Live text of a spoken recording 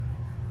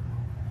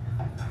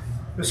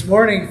This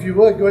morning, if you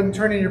would, go ahead and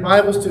turn in your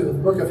Bibles to the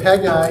book of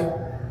Haggai,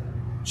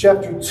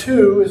 chapter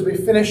 2, as we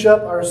finish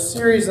up our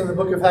series on the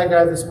book of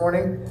Haggai this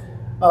morning.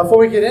 Before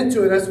we get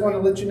into it, I just want to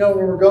let you know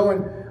where we're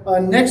going.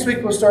 Next week,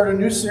 we'll start a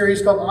new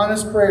series called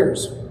Honest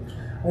Prayers.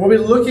 And we'll be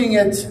looking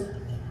at...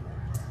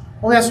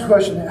 Let me ask you a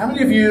question. How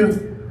many of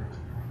you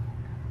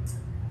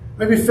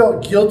maybe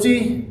felt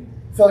guilty,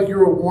 felt like you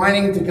were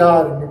whining to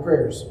God in your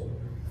prayers?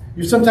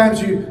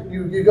 Sometimes you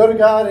go to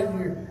God and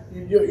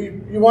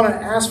you want to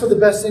ask for the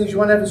best things. You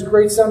want to have this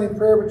great sounding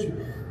prayer, but you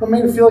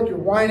maybe feel like you're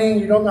whining.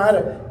 You don't know how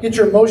to get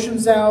your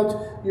emotions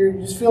out. You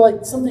just feel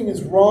like something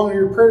is wrong. And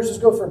your prayers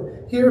just go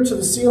from here to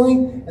the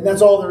ceiling, and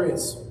that's all there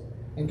is.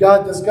 And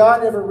does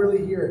God ever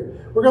really hear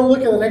it? We're going to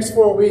look at the next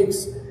 4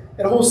 weeks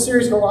at a whole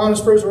series called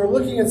Honest Prayers. We're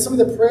looking at some of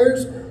the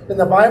prayers in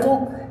the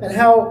Bible and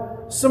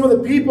how some of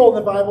the people in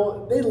the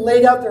Bible, they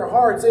laid out their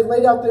hearts. They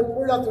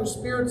poured out their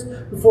spirits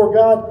before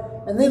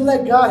God, and they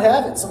let God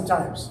have it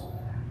sometimes.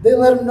 They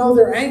let him know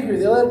they're angry.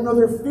 They let him know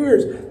their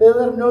fears. They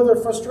let him know their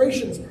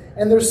frustrations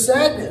and their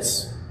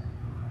sadness.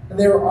 And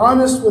they were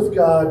honest with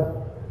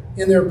God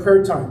in their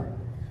prayer time.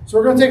 So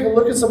we're going to take a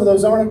look at some of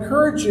those. I want to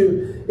encourage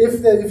you,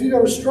 if you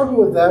ever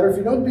struggle with that, or if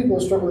you know people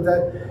who struggle with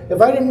that,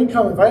 invite him to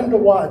come, invite him to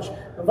watch,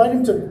 invite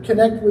him to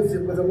connect with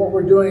what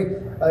we're doing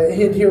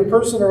here in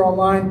person or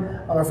online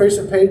on our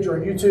Facebook page or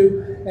on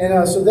YouTube,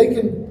 and so they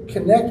can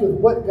connect with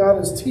what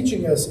God is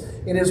teaching us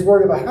in His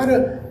Word about how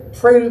to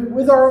pray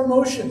with our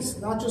emotions,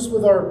 not just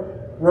with our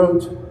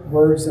rote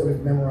words that we've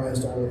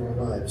memorized all of our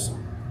lives.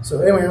 So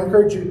anyway, I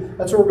encourage you,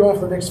 that's where we're going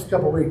for the next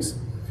couple of weeks.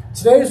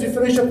 Today, as we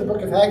finish up the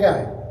book of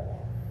Haggai,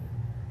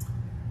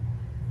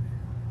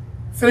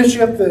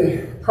 finishing up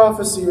the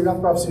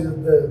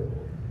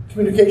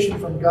communication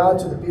from God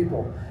to the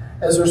people,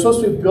 as they're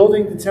supposed to be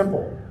building the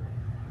temple,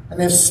 and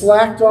they've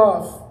slacked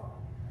off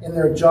in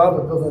their job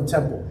of building the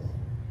temple.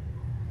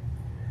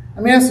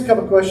 Let me ask a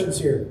couple of questions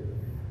here.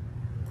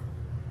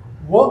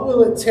 What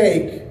will it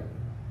take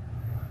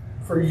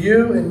for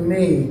you and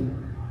me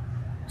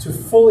to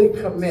fully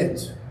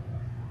commit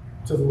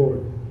to the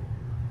Lord?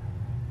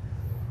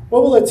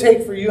 What will it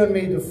take for you and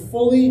me to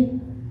fully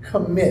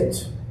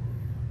commit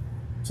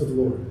to the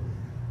Lord?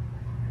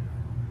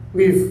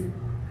 We've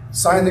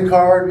signed the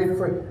card, we've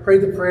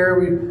prayed the prayer,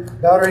 we've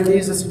bowed our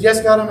knees and said,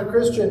 yes, God, I'm a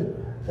Christian.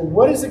 But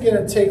what is it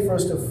going to take for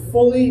us to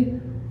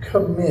fully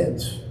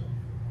commit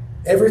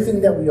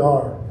everything that we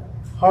are,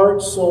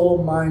 heart,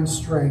 soul, mind,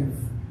 strength,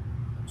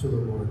 to the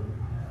Lord?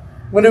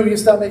 When do we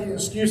stop making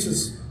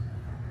excuses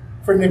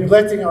for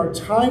neglecting our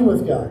time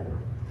with God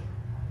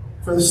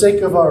for the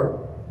sake of our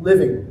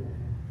living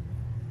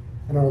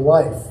and our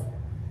life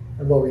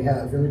and what we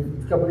have?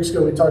 And a couple weeks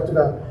ago we talked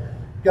about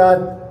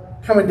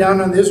God coming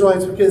down on the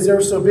Israelites because they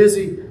were so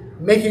busy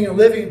making a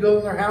living,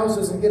 building their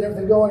houses and getting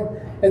everything going,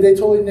 and they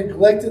totally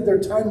neglected their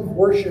time of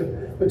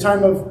worship, the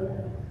time of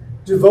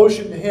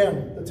devotion to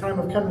Him, the time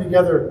of coming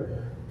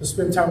together to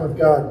spend time with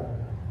God.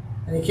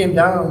 And He came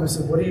down on them and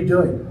said, what are you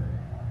doing?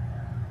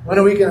 When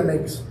are we going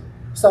to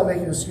stop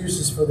making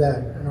excuses for that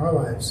in our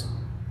lives?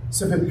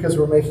 Simply because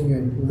we're making a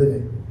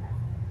living.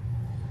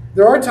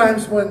 There are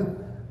times when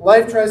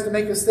life tries to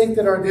make us think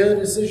that our daily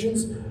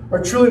decisions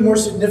are truly more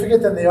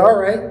significant than they are,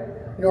 right?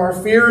 You know, our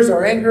fears,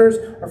 our angers,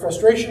 our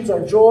frustrations, our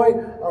joy,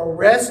 our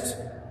rest,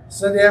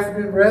 Sunday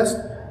afternoon rest,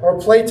 our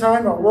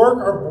playtime, our work,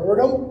 our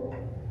boredom.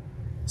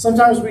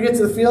 Sometimes we get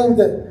to the feeling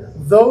that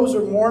those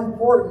are more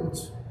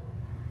important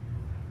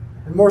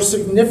and more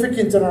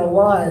significant in our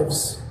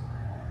lives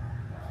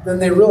than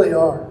they really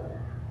are.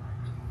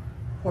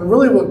 When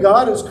really what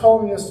God is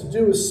calling us to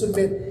do is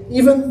submit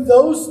even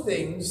those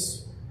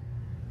things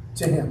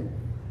to Him.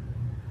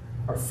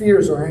 Our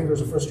fears, our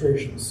angers, our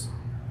frustrations,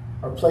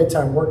 our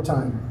playtime, work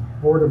time,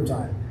 boredom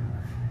time,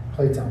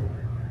 playtime.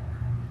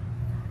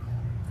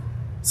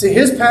 See,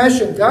 His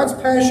passion, God's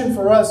passion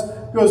for us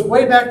goes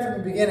way back to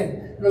the beginning.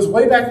 It goes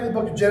way back to the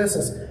book of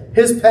Genesis.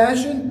 His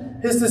passion,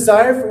 His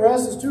desire for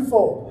us is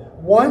twofold.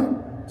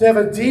 One, to have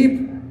a deep,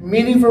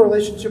 meaningful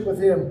relationship with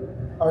Him,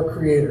 our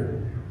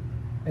Creator.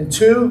 And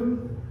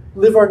two,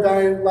 live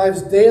our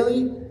lives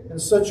daily in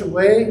such a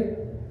way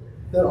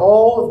that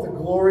all of the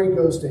glory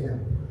goes to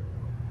Him.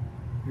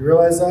 You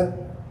realize that?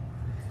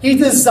 He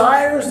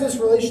desires this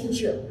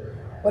relationship.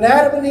 When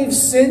Adam and Eve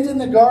sinned in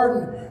the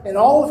garden, and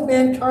all of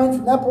mankind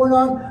from that point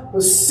on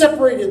was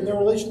separated in their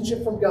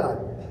relationship from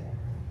God,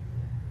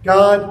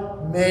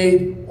 God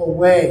made a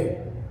way.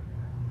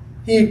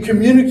 He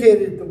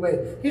communicated the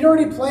way. He'd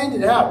already planned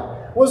it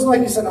out. It wasn't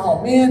like He said,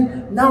 oh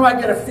man, now I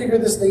got to figure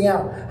this thing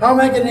out. How am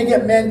I going to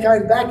get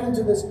mankind back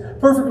into this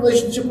perfect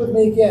relationship with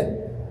me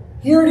again?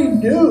 He already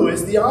knew,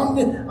 as the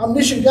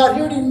omniscient God,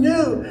 He already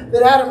knew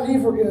that Adam and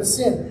Eve were going to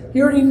sin.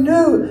 He already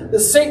knew that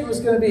Satan was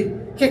going to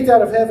be kicked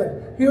out of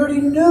heaven. He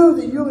already knew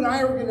that you and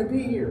I were going to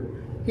be here.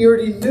 He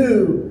already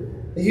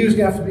knew that He was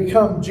going to have to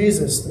become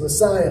Jesus, the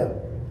Messiah,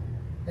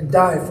 and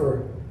die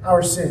for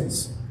our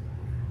sins,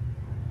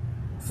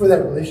 for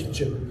that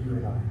relationship with you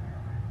and I.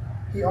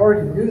 He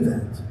already knew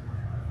that.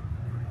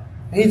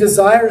 And He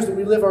desires that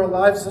we live our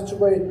lives in such a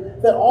way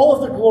that all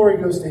of the glory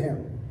goes to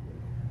Him.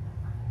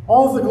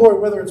 All of the glory,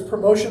 whether it's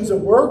promotions at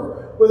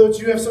work, whether it's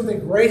you have something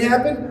great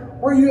happen,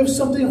 or you have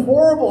something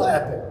horrible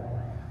happen.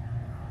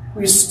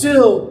 We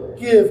still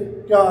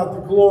give God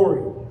the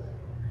glory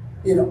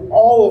in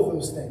all of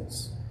those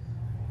things.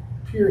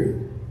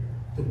 Period.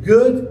 The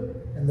good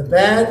and the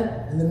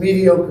bad and the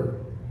mediocre.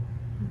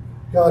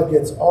 God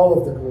gets all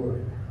of the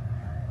glory.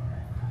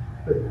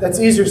 But that's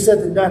easier said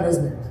than done,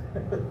 isn't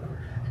it?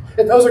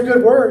 And those are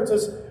good words.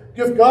 Just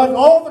give God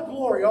all the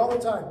glory all the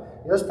time.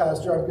 Yes,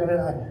 Pastor,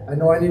 I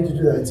know I need to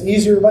do that. It's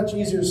easier, much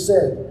easier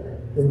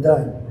said than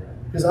done.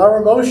 Because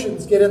our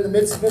emotions get in the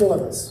middle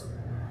of us.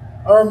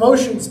 Our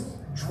emotions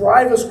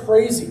drive us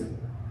crazy.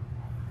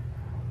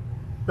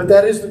 But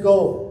that is the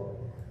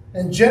goal.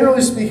 And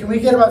generally speaking, we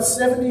get about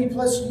 70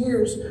 plus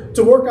years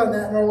to work on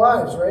that in our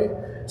lives, right?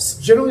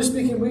 Generally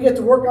speaking, we get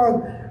to work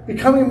on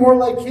becoming more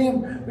like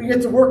Him. We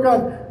get to work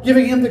on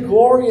giving Him the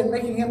glory and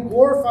making Him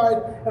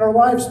glorified in our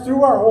lives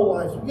through our whole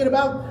lives. We get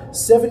about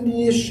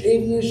 70-ish,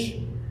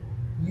 80-ish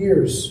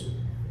years.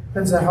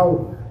 Depends on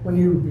when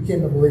you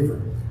became a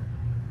believer.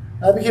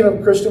 I became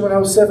a Christian when I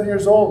was 7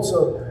 years old,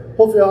 so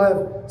hopefully I'll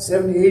have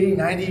 70, 80,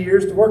 90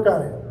 years to work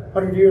on it.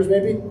 100 years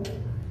maybe.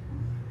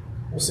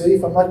 We'll see.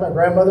 If I'm like my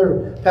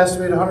grandmother who passed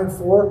away at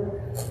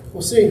 104,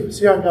 we'll see.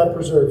 See how God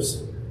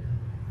preserves.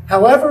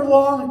 However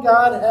long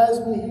God has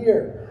me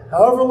here,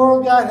 however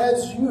long God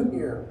has you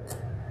here,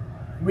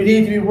 we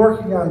need to be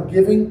working on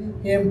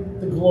giving Him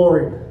the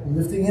glory,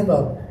 lifting Him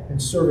up,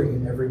 and serving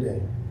Him every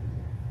day.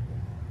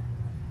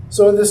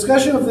 So in the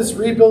discussion of this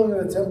rebuilding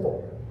of the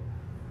temple,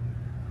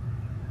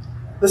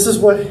 this is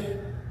what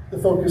the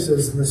focus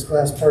is in this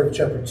last part of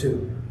chapter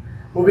 2.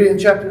 We'll be in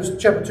chapter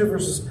 2,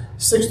 verses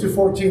 6 to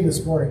 14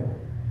 this morning.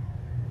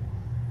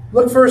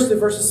 Look first at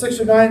verses 6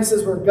 to 9. It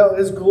says, where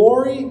His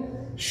glory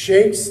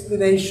shakes the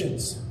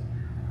nations.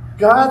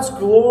 God's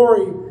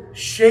glory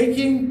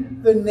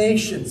shaking the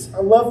nations. I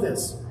love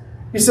this.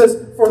 He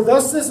says, for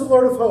thus says the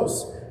Lord of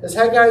hosts, as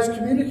Haggai is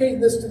communicating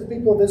this to the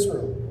people of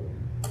Israel.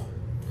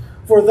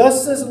 For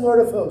thus says the Lord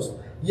of hosts,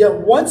 yet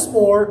once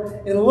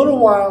more, in a little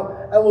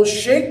while, I will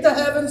shake the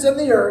heavens and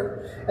the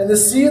earth, and the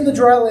sea and the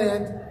dry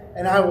land,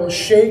 and I will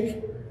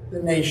shake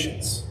the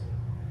nations.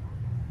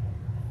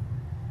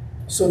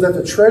 So that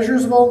the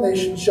treasures of all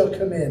nations shall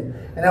come in,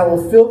 and I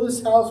will fill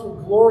this house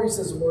with glory,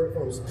 says the Lord of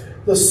hosts.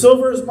 The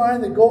silver is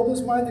mine, the gold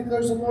is mine,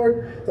 declares the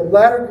Lord. The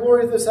latter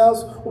glory of this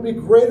house will be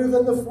greater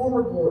than the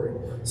former glory,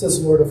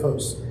 says the Lord of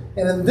hosts.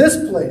 And in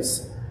this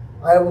place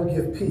I will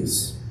give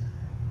peace,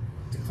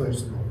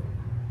 declares the Lord.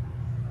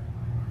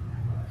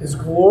 His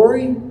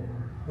glory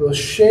will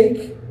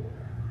shake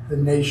the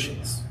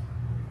nations.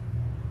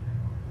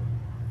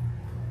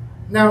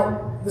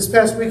 Now, this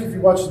past week, if you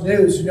watched the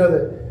news, you know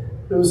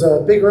that there was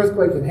a big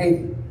earthquake in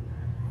Haiti.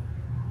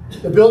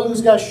 The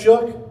buildings got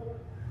shook.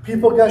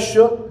 People got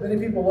shook. Many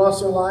people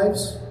lost their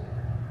lives.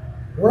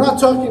 We're not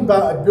talking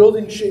about a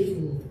building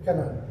shaking, kind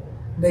of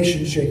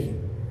nation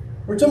shaking.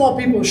 We're talking about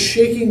people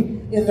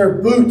shaking in their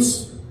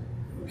boots,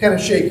 kind of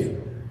shaking.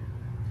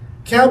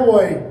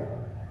 Cowboy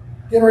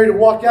getting ready to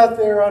walk out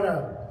there on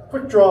a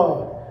quick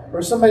draw,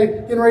 or somebody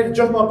getting ready to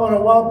jump up on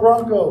a wild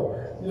bronco.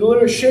 They're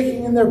literally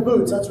shaking in their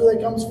boots. That's where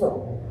that comes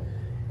from.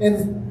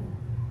 And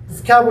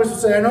the cowboys would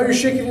say, I know you're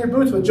shaking in your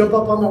boots, but jump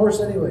up on the horse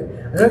anyway.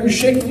 I know you're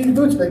shaking in your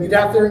boots, but get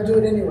out there and do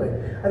it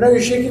anyway. I know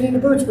you're shaking in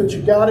your boots, but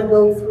you got to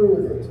go through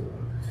with it.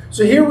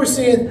 So here we're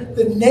seeing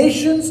the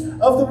nations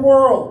of the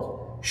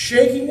world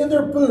shaking in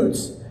their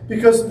boots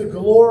because of the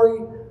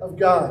glory of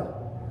God.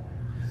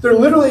 They're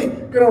literally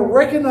going to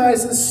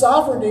recognize His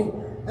sovereignty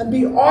and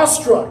be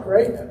awestruck,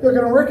 right? They're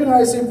going to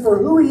recognize Him for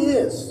who He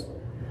is.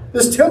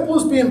 This temple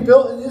is being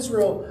built in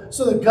Israel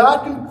so that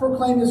God can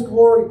proclaim His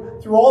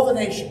glory through all the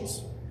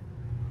nations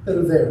that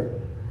are there.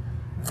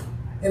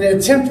 In an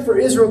attempt for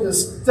Israel to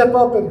step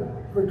up and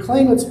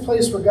reclaim its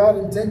place where God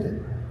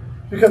intended,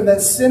 become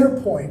that center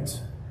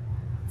point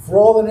for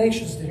all the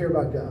nations to hear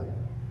about God.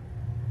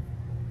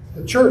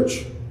 The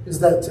church is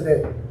that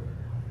today.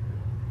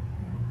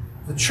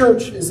 The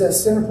church is that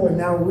center point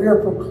now. We are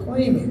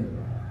proclaiming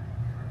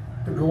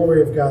the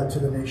glory of God to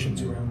the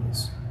nations around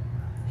us.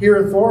 Here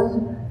in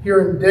Thornton, here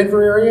in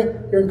Denver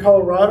area, here in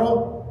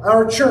Colorado,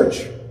 our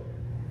church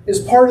is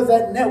part of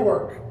that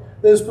network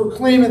that is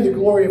proclaiming the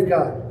glory of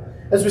God.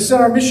 As we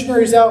send our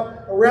missionaries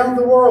out around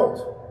the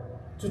world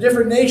to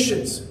different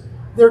nations,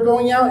 they're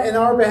going out in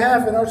our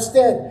behalf, in our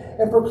stead,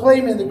 and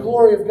proclaiming the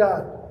glory of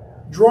God,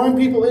 drawing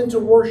people into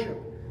worship,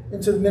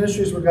 into the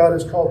ministries where God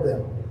has called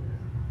them.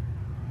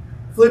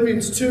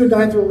 Philippians 2,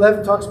 9 through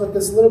 11 talks about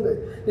this a little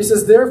bit. He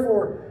says,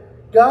 therefore,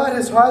 God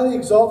has highly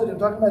exalted Him,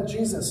 talking about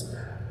Jesus.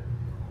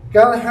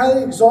 God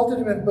highly exalted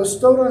Him and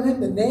bestowed on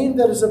Him the name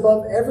that is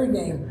above every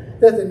name,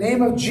 that the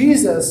name of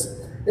Jesus,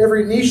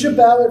 every knee shall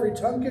bow, every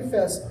tongue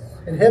confess,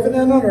 in heaven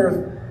and on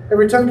earth,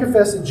 every tongue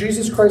confess that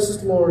Jesus Christ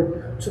is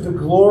Lord, to the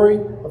glory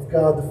of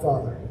God the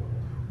Father.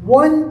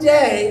 One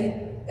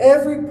day,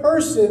 every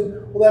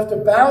person will have to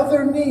bow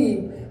their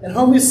knee and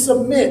humbly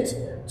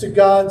submit to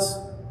God's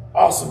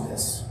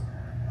awesomeness.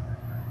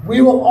 We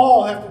will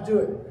all have to do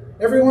it.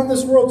 Everyone in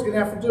this world is going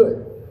to have to do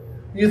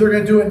it. You're either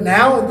going to do it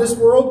now in this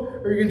world,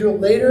 or you're going to do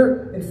it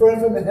later in front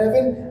of him in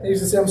heaven, and he's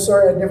going to say, I'm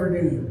sorry, I never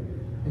knew you,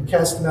 and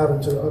cast him out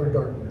into the utter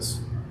darkness.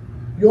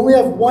 You only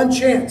have one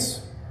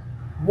chance,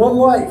 one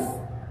life,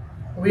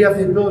 and we have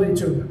the ability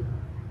to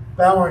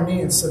bow our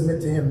knee and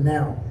submit to him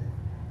now,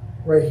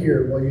 right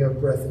here, while you have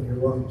breath in your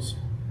lungs.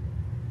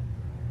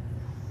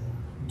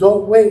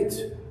 Don't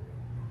wait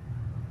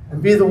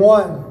and be the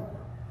one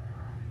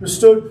who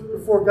stood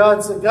before God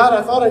and said, God,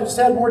 I thought I just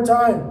had more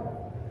time.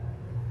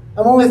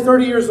 I'm only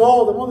 30 years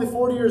old. I'm only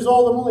 40 years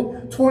old. I'm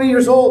only 20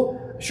 years old.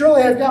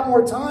 Surely I've got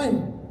more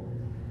time.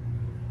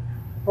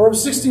 Or I'm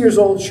 60 years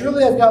old.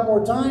 Surely I've got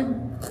more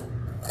time.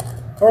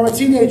 Or I'm a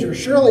teenager.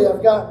 Surely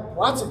I've got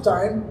lots of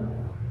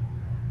time.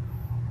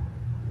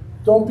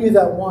 Don't be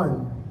that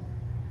one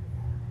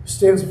who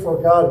stands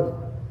before God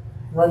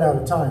and run out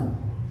of time.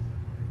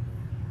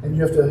 And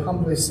you have to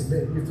humbly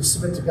submit. You have to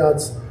submit to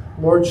God's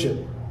lordship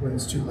when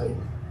it's too late.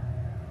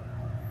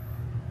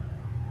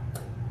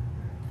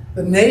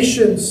 The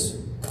nations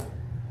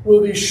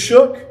will be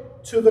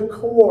shook to the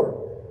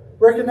core,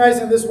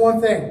 recognizing this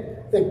one thing,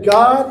 that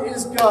God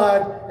is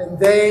God and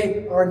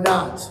they are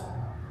not.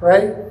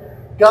 Right?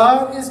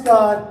 God is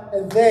God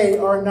and they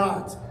are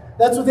not.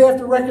 That's what they have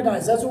to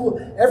recognize.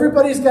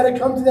 Everybody's got to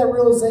come to that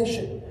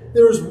realization.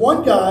 There is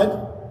one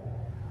God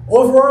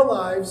over our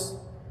lives.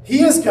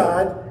 He is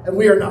God and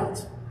we are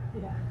not.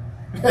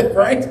 Yeah.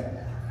 Right?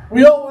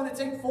 We all want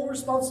to take full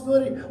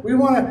responsibility. We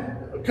want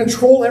to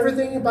control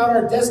everything about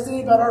our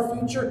destiny, about our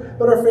future,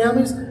 about our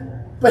families.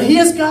 But he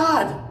is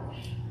God.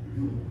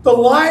 The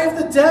lie of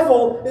the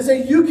devil is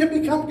that you can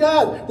become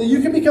God, that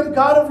you can become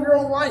God of your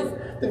own life.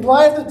 The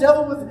lie of the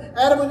devil with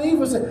Adam and Eve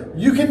was that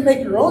you can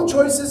make your own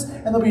choices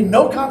and there'll be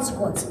no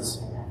consequences.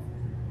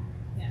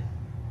 Yeah.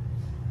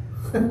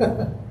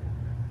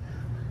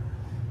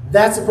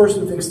 That's a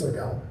person who thinks they're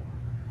God.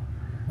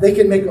 They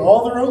can make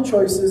all their own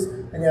choices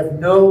and have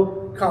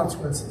no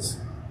consequences.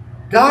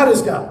 God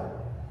is God.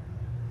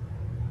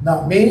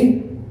 Not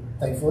me,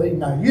 thankfully,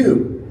 not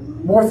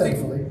you, more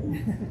thankfully.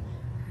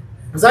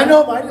 Because I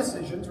know my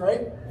decisions,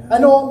 right? I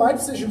know all my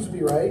decisions will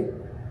be right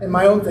in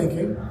my own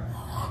thinking.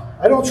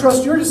 I don't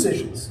trust your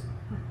decisions.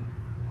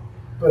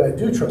 But I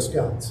do trust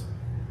God's.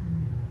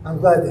 I'm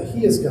glad that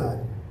he is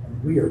God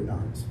and we are not.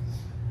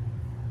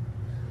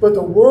 But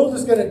the world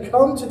is going to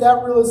come to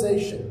that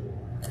realization.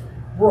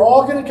 We're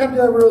all going to come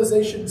to that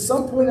realization at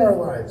some point in our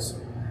lives,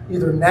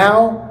 either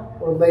now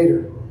or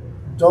later.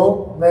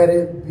 Don't let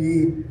it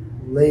be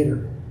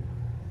later.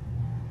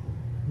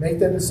 Make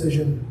that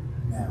decision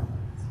now.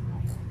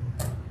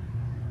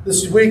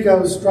 This week I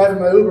was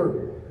driving my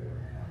Uber.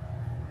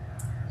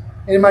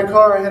 And in my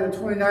car I had a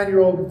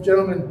 29-year-old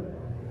gentleman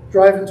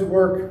driving to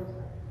work.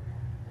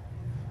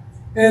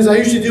 And as I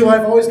usually do,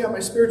 I've always got my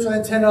spiritual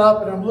antenna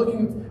up and I'm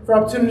looking for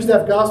opportunities to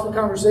have gospel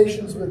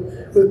conversations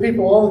with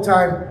people all the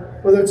time,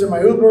 whether it's in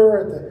my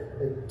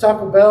Uber, at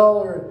Taco Bell,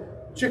 or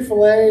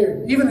Chick-fil-A,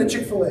 or even at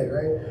Chick-fil-A,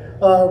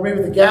 right?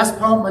 Maybe the gas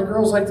pump. My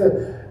girls like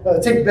to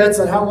take bets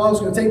on how long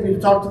it's going to take me to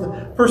talk to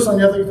the person on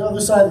the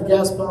other side of the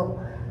gas pump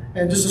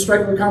and just to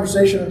strike up a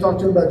conversation and talk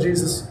to them about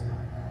Jesus.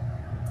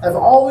 I'm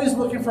always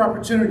looking for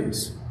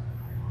opportunities.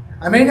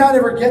 I may not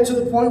ever get to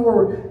the point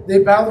where they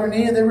bow their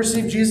knee and they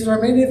receive Jesus, or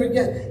I may never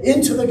get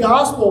into the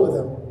gospel with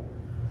them.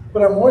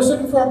 But I'm always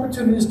looking for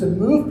opportunities to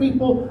move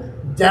people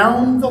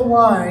down the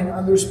line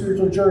on their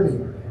spiritual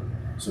journey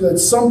so that at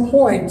some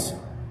point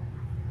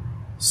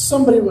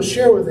somebody will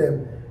share with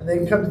them and they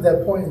can come to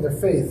that point in their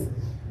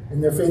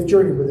faith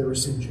journey where they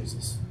receive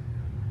Jesus.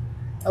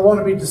 I want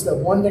to be just that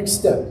one next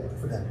step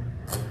for them.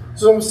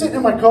 So I'm sitting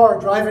in my car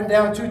driving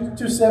down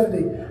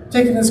 270,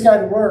 taking this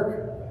guy to work.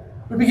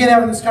 We begin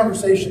having this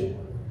conversation.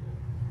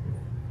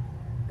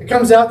 It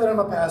comes out that I'm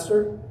a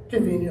pastor,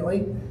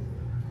 conveniently.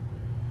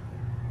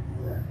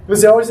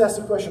 Because they always ask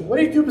the question, what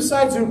do you do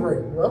besides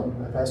Ubering? Well,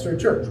 I pastor a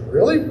church.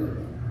 Really?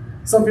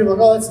 Some people are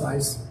like, oh, that's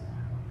nice.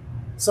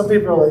 Some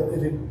people are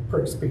like,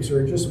 it piques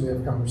your interest and we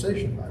have a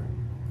conversation about it.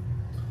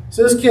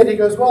 So this kid, he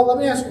goes, well, let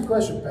me ask you a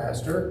question,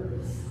 Pastor.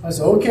 I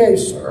said, okay,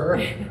 sir.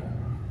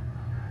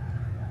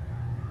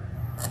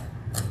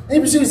 And he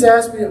proceeds to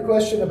ask me a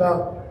question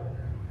about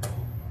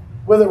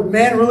whether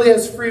man really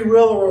has free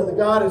will or whether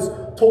God is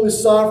totally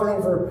sovereign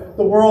over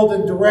the world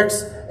and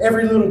directs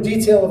every little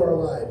detail of our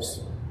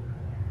lives.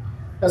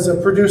 As a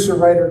producer,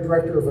 writer,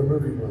 director of a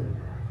movie would.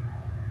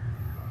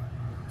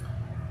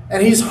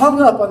 And he's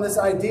hung up on this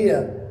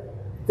idea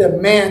that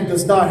man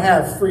does not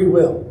have free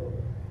will,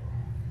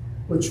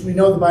 which we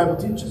know the Bible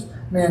teaches.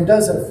 Man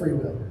does have free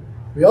will.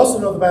 We also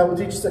know the Bible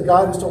teaches that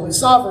God is totally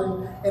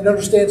sovereign and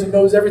understands and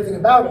knows everything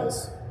about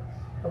us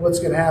and what's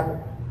going to happen.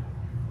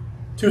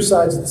 Two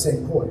sides of the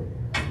same coin.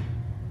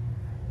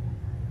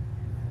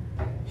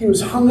 He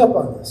was hung up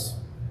on this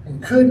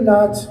and could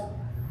not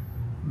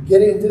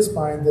get it into his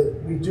mind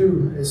that we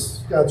do, as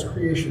God's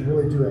creation,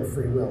 really do have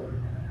free will.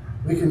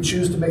 We can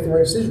choose to make the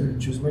right decision. We can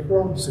choose to make the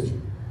wrong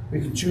decision. We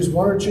can choose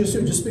one or choose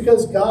two. Just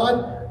because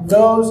God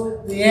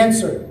knows the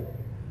answer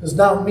does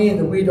not mean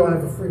that we don't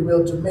have a free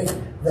will to make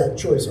that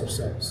choice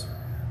ourselves.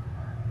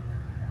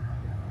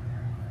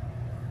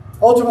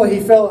 Ultimately,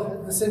 he fell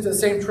into the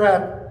same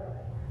trap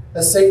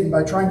as Satan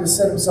by trying to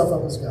set himself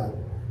up as God,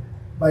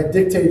 by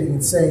dictating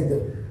and saying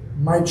that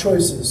my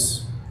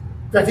choices.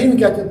 In fact, he even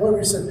got to the point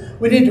where he said,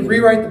 we need to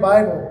rewrite the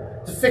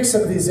Bible to fix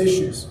some of these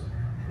issues.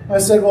 And I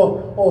said,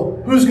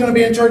 well, who's going to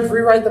be in charge of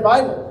rewriting the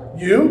Bible?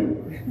 You?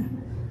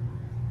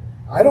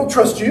 I don't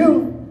trust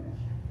you.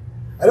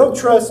 I don't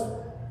trust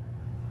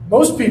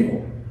most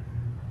people.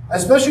 I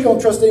especially don't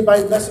trust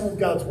anybody messing with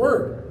God's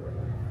Word.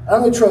 I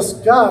only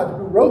trust God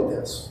who wrote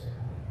this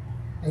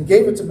and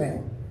gave it to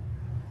man.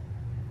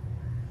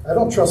 I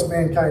don't trust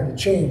mankind to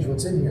change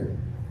what's in here,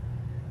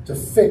 to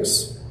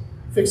fix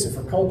it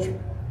for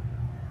culture.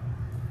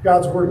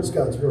 God's Word is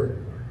God's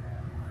Word,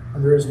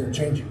 and there is no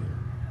changing it.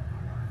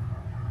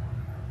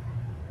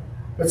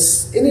 But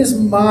in his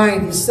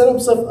mind, he set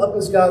himself up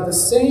as God, the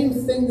same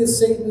thing that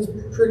Satan has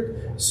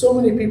tricked so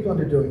many people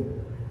into doing.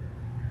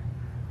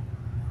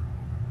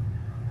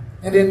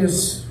 And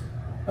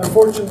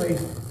unfortunately,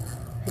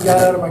 he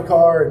got out of my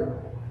car, and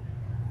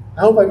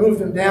I hope I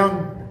moved him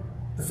down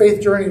the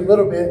faith journey a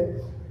little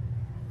bit.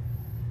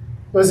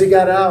 But as he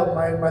got out,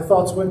 my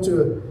thoughts went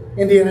to an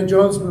Indiana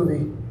Jones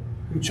movie.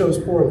 He chose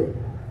poorly.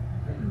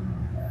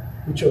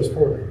 He chose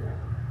poorly.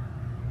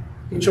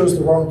 He chose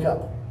the wrong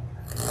cup.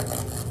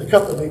 The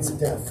cup that leads to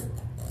death.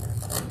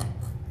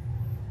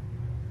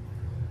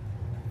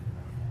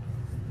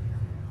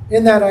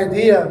 In that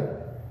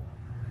idea,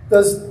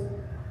 does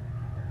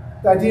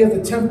the idea of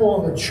the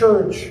temple and the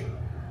church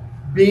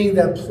being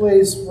that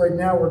place right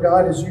now where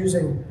God is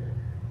using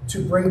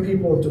to bring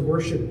people into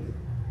worship,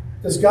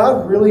 does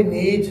God really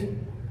need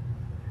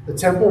the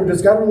temple, or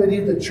does God really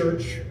need the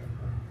church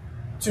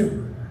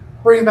to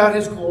bring about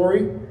his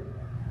glory?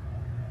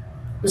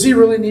 Does he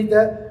really need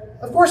that?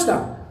 Of course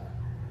not.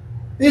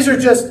 These are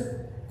just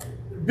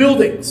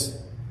buildings.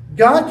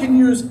 God can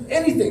use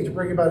anything to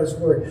bring about his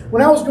glory.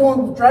 When I was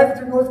driving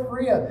through North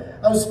Korea,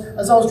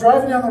 as I was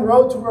driving down the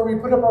road to where we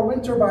put up our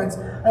wind turbines,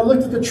 I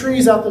looked at the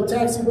trees out the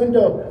taxi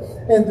window,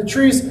 and the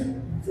trees,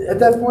 at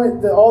that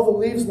point, all the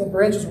leaves and the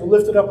branches were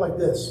lifted up like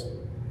this.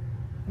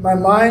 My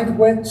mind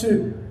went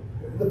to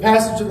the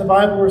passage in the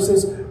Bible where it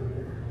says,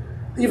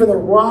 even the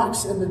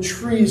rocks and the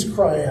trees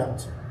cry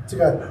out to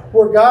God.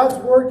 Where God's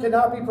word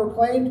cannot be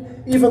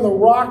proclaimed, even the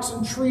rocks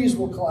and trees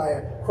will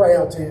cry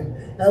out to him.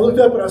 And I looked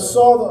up and I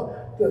saw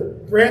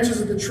the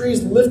branches of the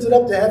trees lifted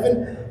up to heaven,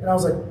 and I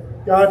was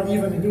like, God,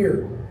 even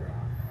here,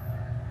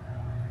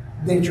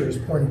 nature is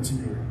pointing to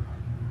you.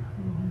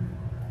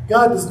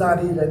 God does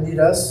not need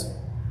us.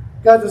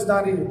 God does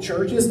not need a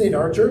church. He doesn't need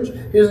our church.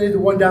 He doesn't need the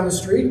one down the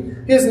street.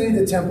 He doesn't need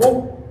the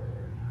temple.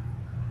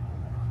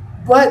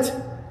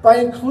 But by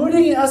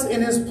including us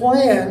in his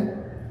plan,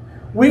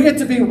 we get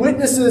to be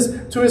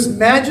witnesses to his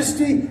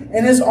majesty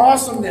and his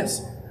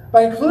awesomeness.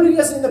 By including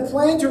us in the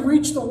plan to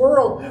reach the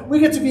world, we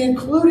get to be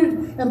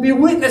included and be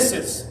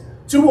witnesses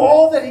to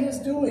all that he is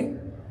doing.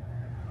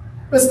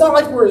 But it's not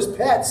like we're his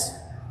pets.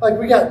 Like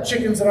we got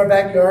chickens in our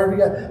backyard, we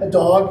got a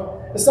dog.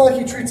 It's not like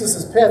he treats us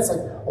as pets, like,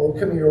 oh,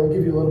 come here, I'll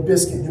give you a little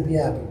biscuit, you'll be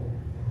happy.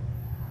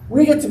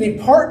 We get to be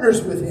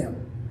partners with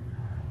him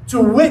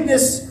to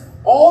witness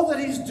all that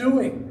he's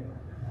doing.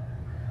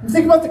 And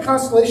think about the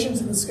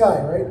constellations in the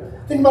sky, right?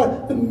 Think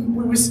about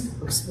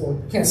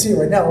we can't see it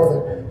right now,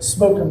 all the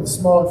smoke and the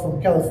smog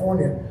from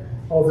California,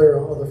 all the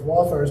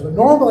wildfires. But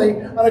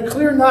normally, on a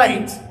clear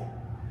night,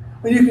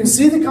 when you can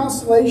see the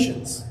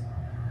constellations,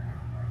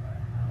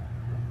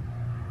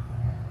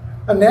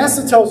 and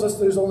NASA tells us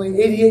there's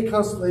only 88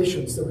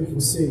 constellations that we can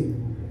see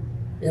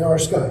in our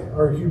sky,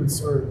 our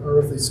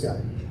earthly sky.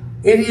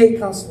 88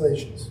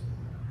 constellations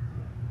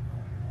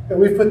that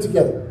we've put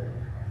together.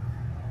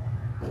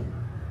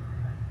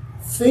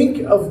 Think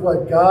of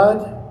what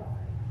God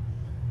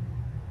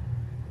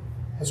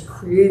has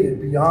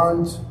created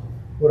beyond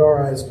what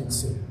our eyes can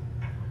see.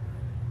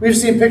 We've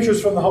seen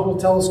pictures from the Hubble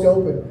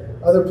telescope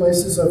and other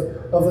places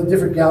of the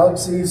different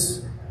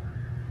galaxies,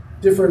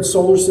 different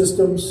solar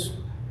systems.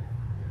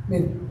 I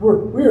mean,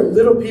 we are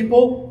little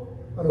people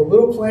on a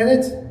little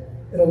planet,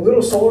 in a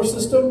little solar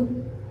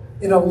system,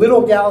 in a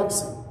little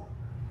galaxy,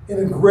 in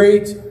a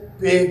great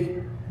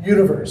big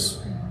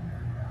universe,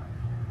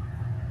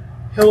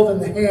 held in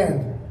the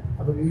hand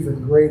of an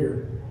even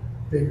greater,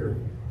 bigger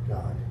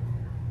God.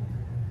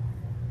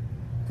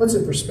 Puts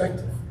it in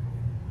perspective.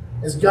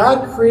 As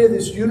God created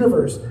this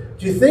universe,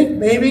 do you think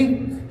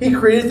maybe he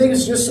created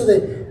things just so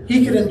that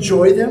he could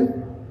enjoy them?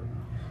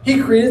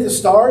 He created the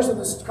stars and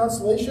the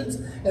constellations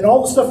and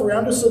all the stuff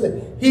around us so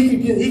that he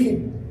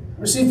could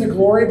receive the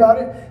glory about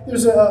it.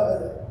 There's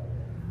a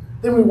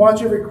thing we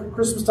watch every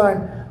Christmas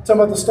time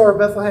talking about the Star of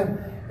Bethlehem,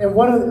 and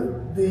one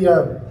of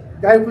the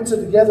guy who puts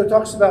it together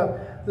talks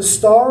about the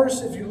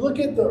stars. If you look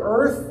at the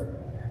earth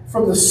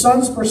from the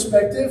sun's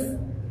perspective,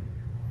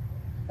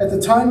 at the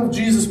time of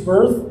Jesus'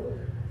 birth,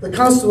 the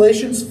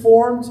constellations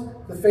formed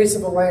the face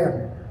of a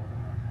lamb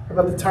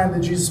about the time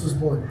that Jesus was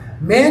born.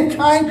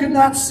 Mankind could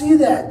not see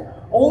that.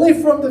 Only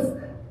from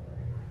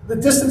the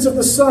distance of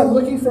the sun,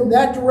 looking from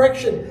that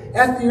direction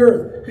at the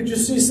earth, could you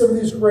see some of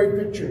these great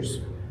pictures.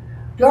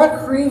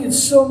 God created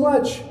so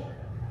much.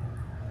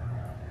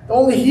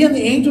 Only he and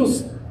the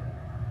angels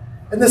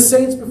And the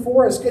saints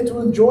before us get to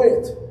enjoy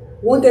it.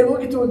 One day we'll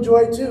get to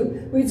enjoy it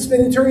too. We get to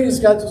spend eternity as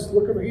God says,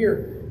 look over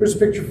here. Here's a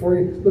picture for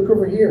you. Look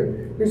over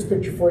here. Here's a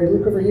picture for you.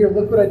 Look over here.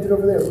 Look what I did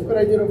over there. Look what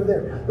I did over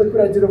there. Look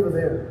what I did over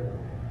there.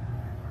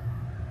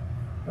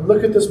 And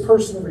look at this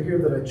person over here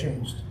that I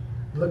changed.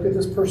 Look at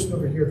this person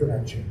over here that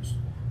I changed.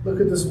 Look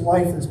at this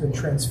life that's been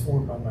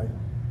transformed by my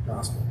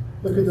gospel.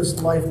 Look at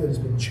this life that has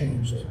been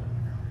changed.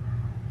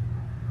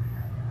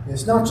 And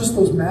it's not just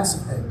those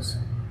massive things.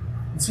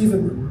 It's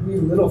even the wee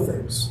little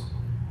things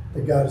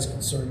that God is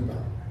concerned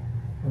about.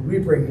 And we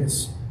bring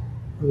His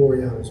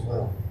glory out as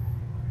well.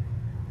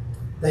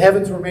 The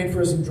heavens were made for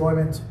His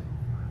enjoyment.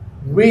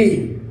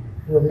 We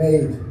were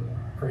made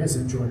for His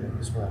enjoyment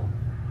as well.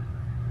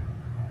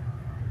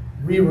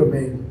 We were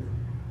made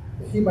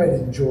that He might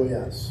enjoy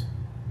us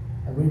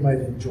and we might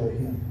enjoy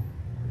Him.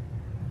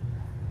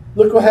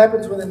 Look what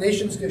happens when the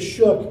nations get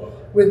shook.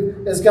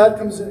 As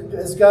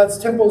God's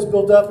temple is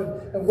built up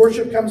and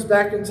worship comes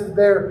back into the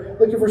bear.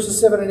 Look at verses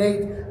 7 and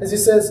 8 as He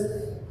says,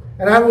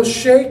 and I will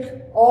shake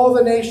all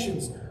the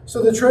nations,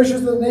 so the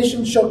treasures of the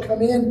nations shall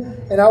come in,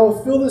 and I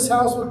will fill this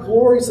house with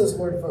glory, says the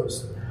Lord of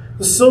hosts.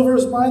 The silver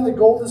is mine, the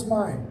gold is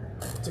mine,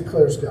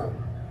 declares God.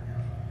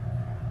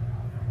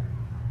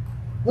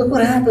 Look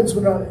what happens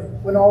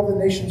when all the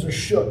nations are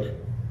shook.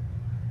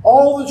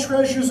 All the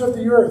treasures of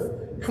the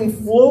earth come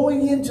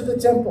flowing into the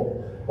temple.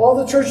 All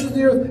the treasures of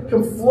the earth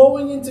come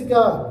flowing into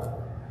God.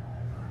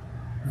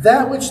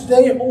 That which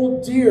they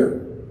hold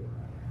dear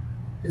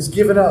is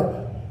given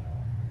up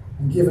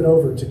and given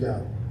over to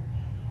God.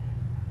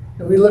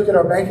 And we look at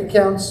our bank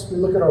accounts, we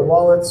look at our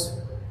wallets.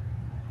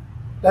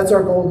 That's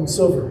our gold and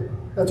silver.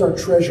 That's our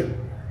treasure.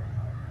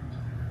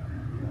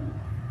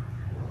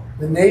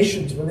 The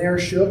nations, when they are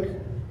shook,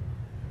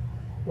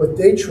 what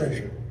they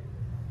treasure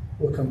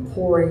will come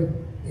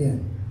pouring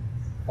in,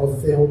 all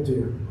that they hold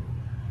dear.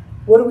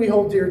 What do we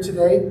hold dear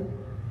today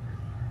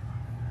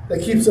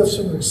that keeps us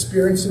from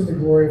experiencing the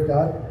glory of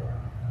God?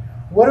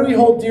 What do we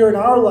hold dear in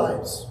our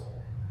lives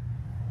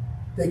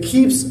that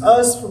keeps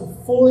us from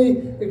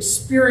fully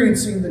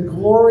experiencing the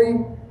glory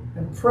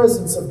and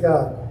presence of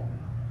God?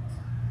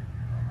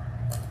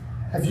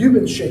 Have you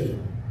been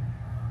shaken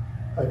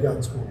by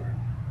God's glory?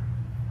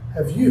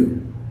 Have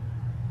you?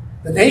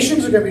 The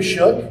nations are going to be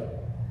shook,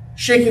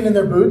 shaken in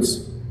their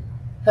boots.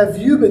 Have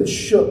you been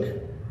shook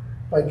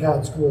by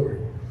God's glory?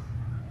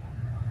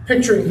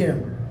 Picturing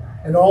Him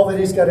and all that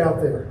He's got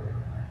out there.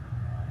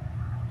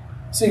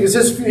 See,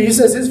 because He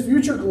says His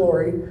future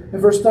glory, in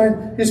verse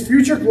 9, His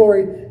future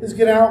glory is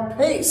going to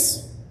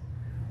outpace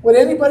what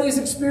anybody's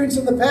experienced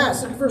in the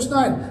past. Look at verse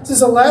 9. It says,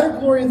 the latter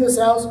glory of this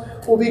house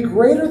will be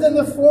greater than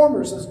the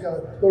former, says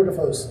God, Lord of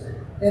hosts.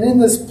 And in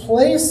this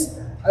place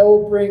I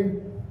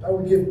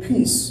will give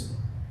peace.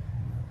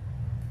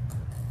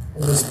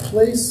 In this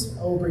place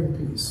I will bring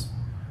peace.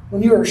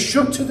 When you are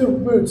shook to the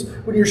roots,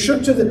 when you're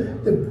shook to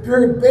the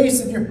very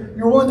base, and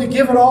you're willing to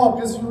give it all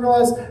because you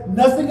realize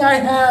nothing I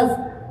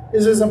have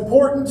is as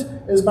important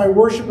as my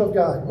worship of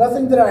God.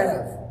 Nothing that I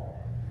have.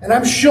 And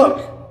I'm shook.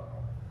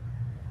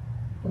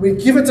 And we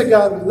give it to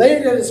God. We lay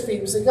it at His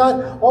feet. We say,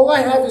 God, all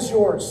I have is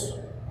yours.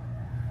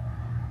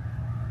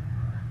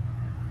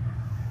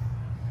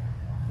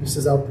 He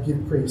says, I'll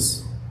give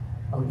peace.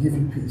 I'll give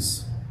you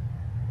peace.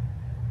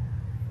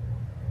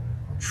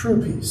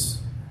 True peace.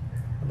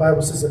 The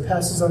Bible says it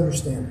passes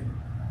understanding.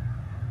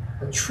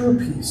 A true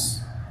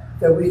peace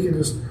that we can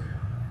just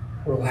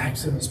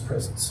relax in His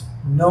presence,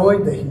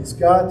 knowing that He's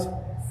got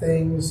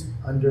things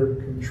under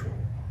control.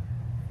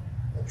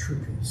 A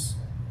true peace.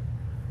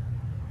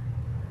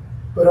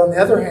 But on the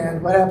other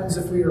hand, what happens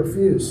if we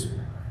refuse?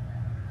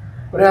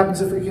 What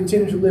happens if we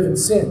continue to live in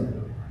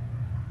sin?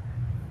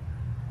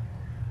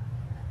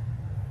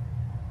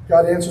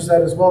 God answers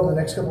that as well in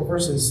the next couple of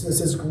verses. It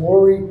says,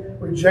 glory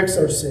rejects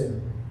our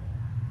sin.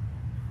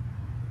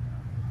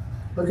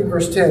 Look at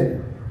verse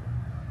 10.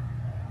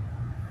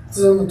 It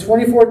says, on the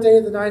 24th day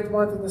of the 9th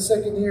month in the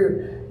 2nd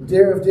year of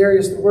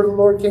Darius, the word of the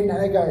Lord came to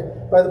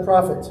Haggai by the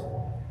prophet.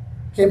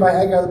 Came by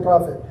Haggai the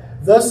prophet.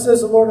 Thus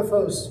says the Lord of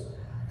hosts,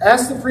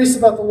 ask the priests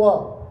about the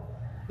law.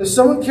 If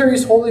someone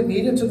carries holy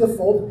meat into the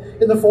fold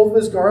of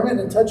his garment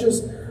and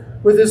touches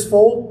with his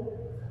fold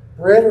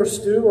bread or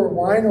stew or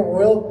wine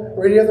or oil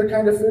or any other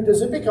kind of food,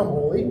 does it become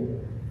holy?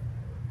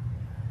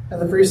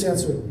 And the priest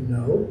answered,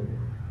 no.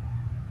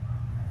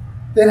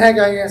 Then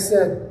Haggai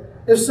said,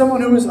 if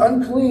someone who is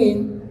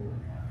unclean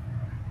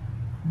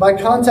by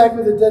contact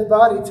with a dead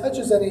body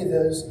touches any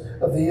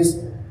of these,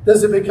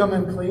 does it become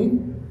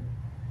unclean?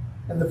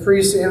 And the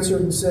priest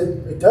answered and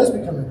said, it does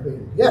become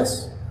unclean.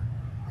 Yes,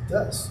 it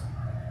does.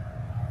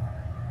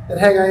 Then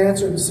Haggai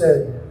answered and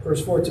said,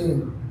 verse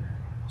 14,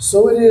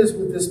 so it is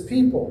with this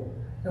people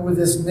and with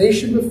this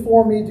nation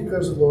before me,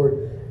 declares the Lord,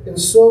 and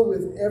so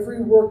with every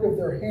work of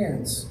their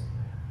hands,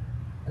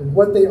 and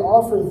what they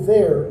offer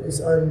there is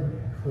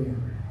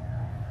unclean.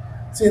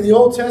 See, in the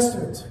Old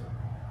Testament,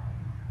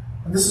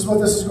 and this is what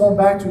this is going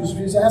back to, is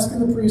he's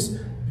asking the priests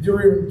to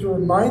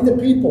remind the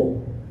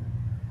people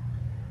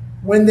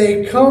when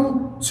they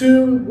come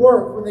to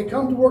work, when they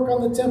come to work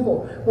on the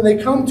temple, when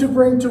they come to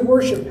bring to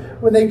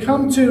worship, when they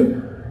come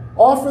to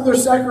offer their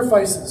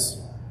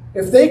sacrifices,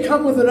 if they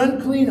come with an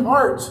unclean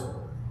heart,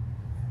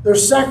 their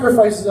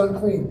sacrifice is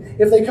unclean.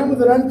 If they come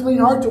with an unclean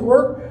heart to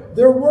work,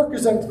 their work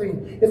is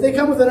unclean. If they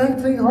come with an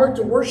unclean heart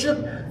to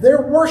worship,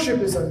 their worship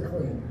is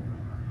unclean.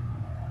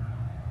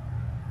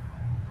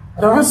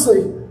 And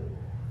honestly,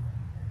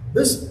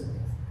 this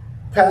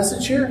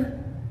passage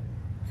here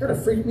kind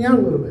of freaked me out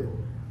a little bit.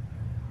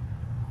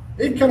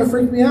 It kind of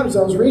freaked me out as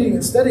I was reading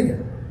and studying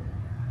it.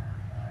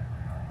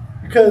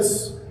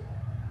 Because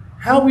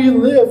how we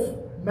live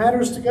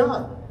matters to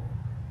God.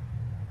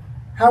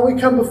 How we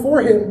come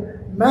before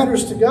Him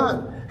matters to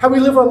God. How we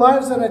live our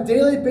lives on a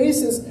daily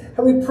basis,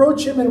 how we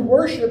approach Him in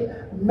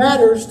worship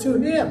matters to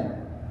Him.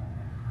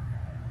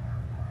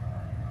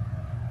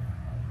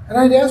 And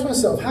I had to ask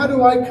myself, how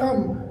do I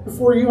come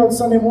before you on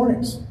Sunday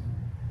mornings?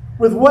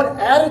 With what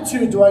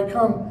attitude do I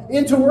come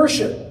into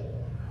worship?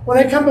 When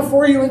I come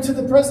before you into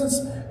the presence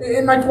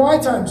in my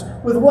quiet times,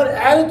 with what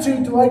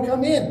attitude do I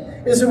come in?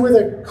 Is it with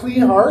a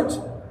clean heart?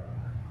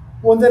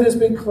 One that has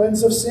been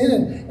cleansed of sin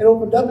and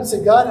opened up and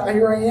said, God,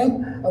 here I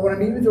am. I want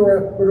to meet with you.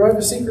 Or do I have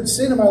a secret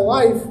sin in my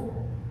life?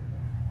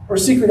 Or a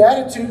secret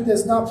attitude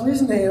that's not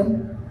pleasing to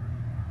Him?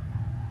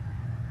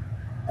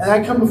 And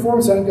I come before Him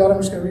and say, God, I'm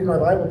just going to read my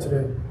Bible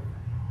today.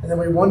 And then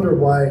we wonder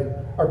why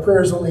our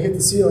prayers only hit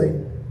the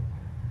ceiling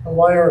and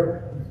why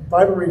our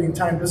Bible reading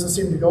time doesn't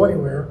seem to go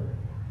anywhere.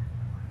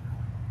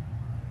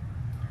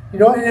 You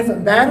know, and if it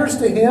matters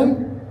to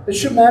Him, it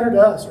should matter to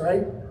us,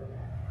 right?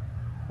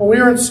 When we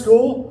were in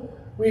school,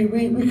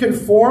 we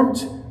conformed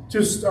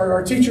to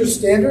our teachers'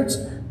 standards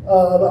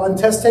on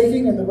test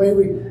taking and the way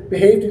we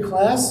behaved in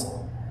class.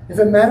 If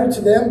it mattered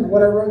to them,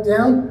 what I wrote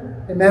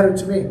down, it mattered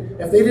to me.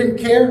 If they didn't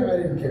care, I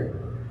didn't care.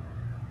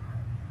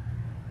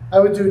 I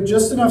would do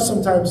just enough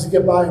sometimes to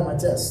get by on my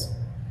tests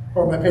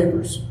or my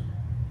papers.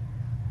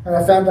 And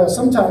I found out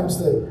sometimes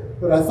that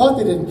what I thought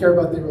they didn't care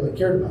about, they really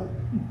cared about.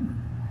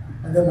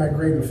 And then my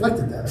grade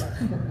reflected that.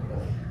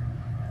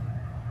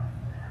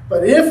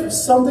 But if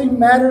something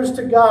matters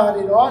to God,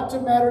 it ought to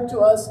matter to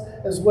us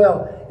as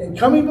well. And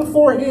coming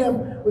before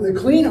Him with a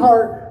clean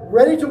heart,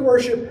 ready to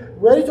worship,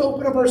 ready to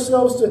open up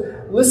ourselves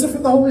to listen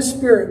from the Holy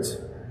Spirit,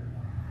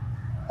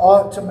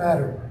 ought to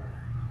matter.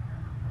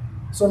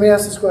 So let me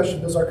ask this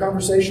question. Does our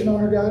conversation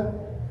honor God?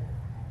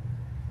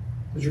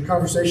 Does your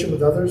conversation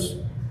with others,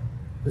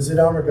 does it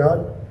honor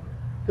God?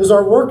 Does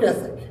our work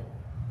ethic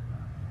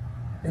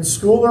in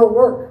school or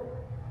work,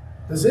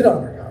 does it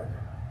honor God?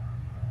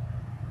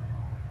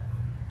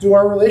 Do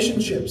our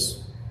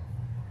relationships,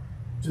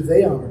 do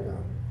they honor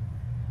God?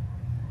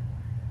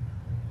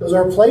 Does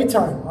our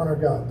playtime honor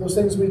God? Those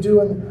things we do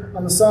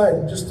on the side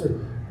and just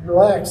to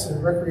relax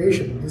and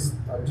recreation,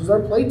 does our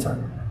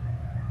playtime,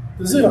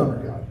 does it honor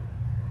God?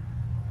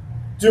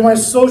 Do my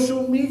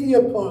social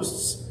media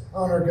posts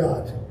honor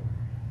God?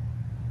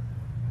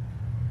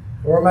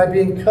 Or am I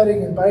being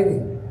cutting and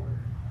biting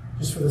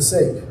just for the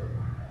sake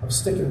of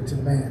sticking to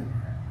the man?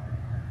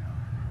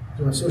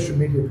 Do my social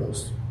media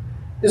posts?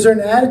 Is there an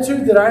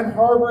attitude that I'm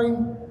harboring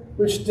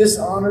which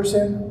dishonors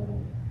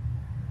Him?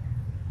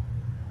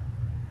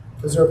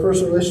 Is there a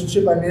personal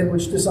relationship I'm in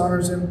which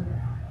dishonors Him?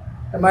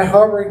 Am I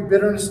harboring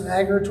bitterness and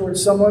anger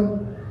towards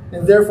someone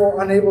and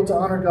therefore unable to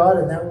honor God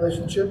in that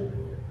relationship?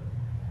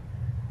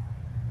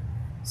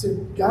 See,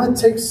 God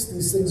takes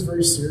these things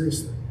very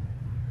seriously.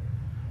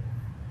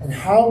 And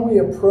how we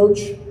approach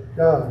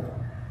God,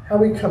 how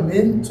we come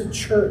into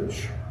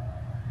church,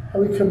 how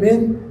we come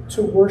in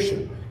to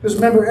worship. Because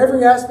remember,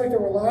 every aspect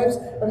of our lives,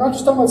 I'm not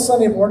just talking about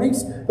Sunday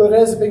mornings, though it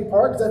has a big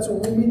part, because that's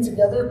when we meet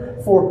together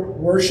for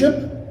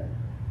worship.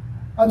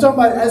 I'm talking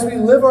about as we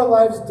live our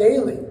lives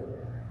daily,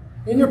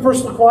 in your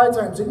personal quiet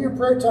times, in your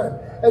prayer time,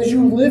 as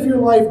you live your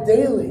life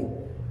daily,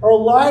 our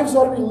lives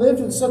ought to be lived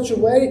in such a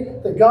way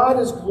that God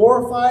is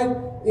glorified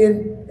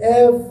in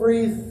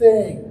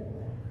everything.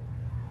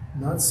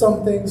 Not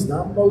some things,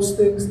 not most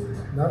things,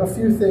 not a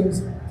few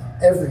things,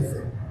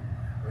 everything.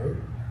 Right?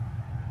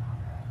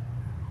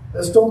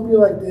 Let's don't be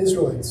like the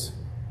Israelites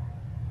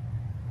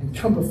and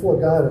come before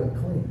God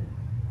unclean.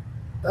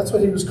 That's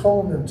what He was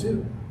calling them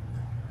to.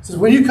 He says,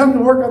 when you come to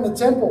work on the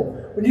temple,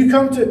 when you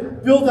come to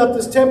build up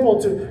this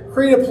temple, to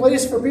create a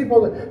place for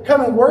people to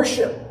come and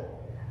worship,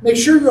 make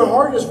sure your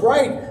heart is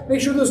right.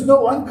 Make sure there's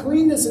no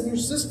uncleanness in your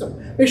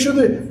system. Make sure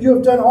that you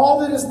have done all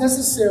that is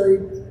necessary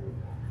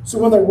so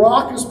when the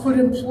rock is put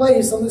in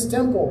place on this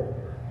temple,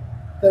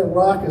 that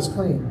rock is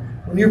clean.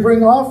 When you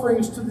bring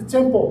offerings to the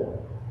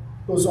temple,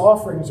 those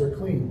offerings are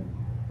clean.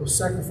 Those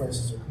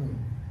sacrifices are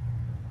clean.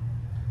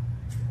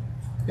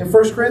 In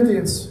 1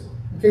 Corinthians,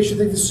 in case you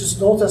think this is just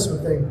an Old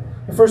Testament thing,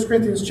 in 1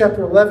 Corinthians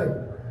chapter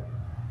 11,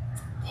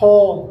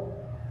 Paul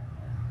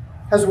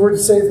has a word to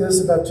say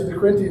this about to the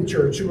Corinthian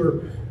church, who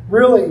were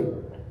really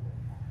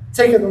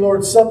taking the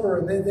Lord's Supper,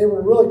 and they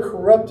were really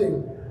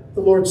corrupting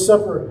the Lord's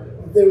Supper.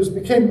 It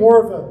became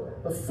more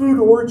of a food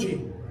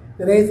orgy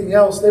than anything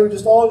else. They would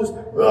just all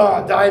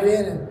dive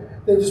in, and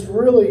they just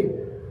really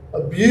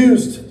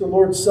abused the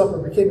Lord's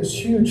Supper. It became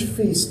this huge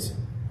feast.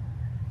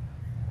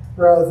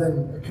 rather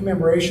than a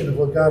commemoration of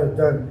what God had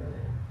done.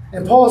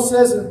 And Paul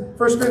says in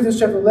 1 Corinthians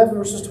chapter 11,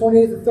 verses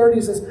 28 to 30,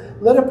 he says,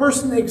 "Let a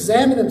person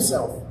examine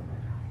himself,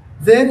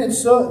 then and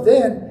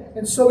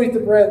so eat the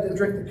bread and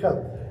drink the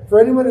cup. For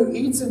anyone who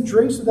eats and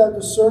drinks without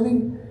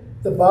discerning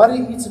the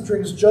body eats and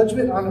drinks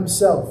judgment on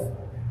himself.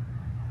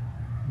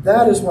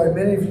 That is why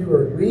many of you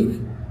are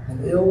weak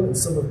and ill, and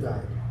some have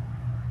died."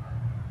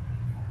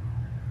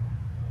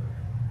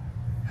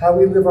 How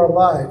we live our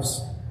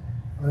lives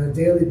on a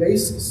daily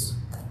basis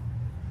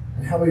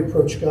and how we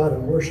approach God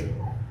in worship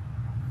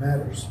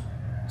matters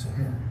to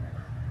Him.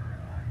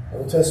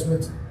 Old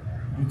Testament,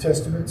 New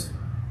Testament,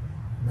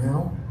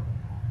 now.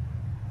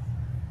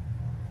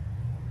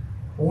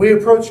 When we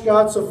approach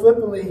God so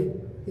flippantly,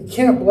 He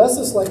can't bless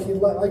us like He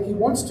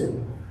wants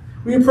to.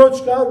 We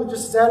approach God with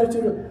just this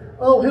attitude of,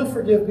 "Oh, He'll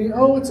forgive me.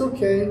 Oh, it's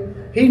okay.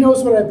 He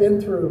knows what I've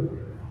been through."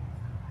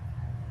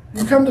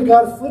 You come to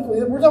God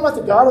flippantly. We're talking about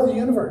the God of the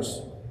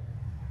universe.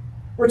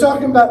 We're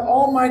talking about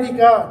Almighty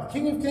God,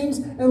 King of Kings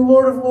and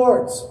Lord of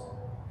Lords.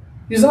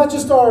 He's not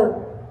just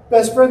our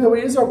best friend, though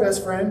He is our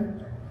best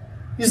friend.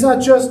 He's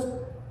not just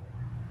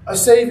a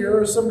Savior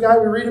or some guy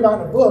we read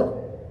about in a book.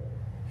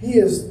 He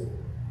is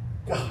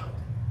God.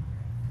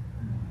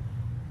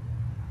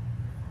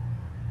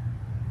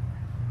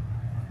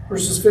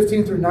 Verses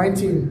 15 through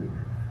 19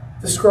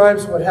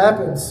 describes what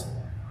happens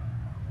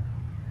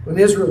when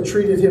Israel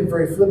treated Him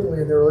very flippantly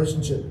in their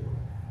relationship.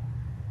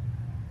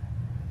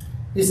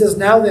 He says,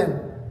 "Now then,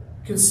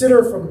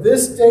 consider from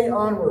this day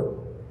onward."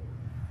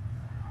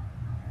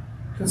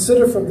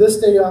 Consider from this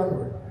day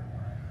onward.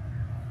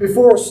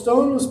 Before a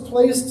stone was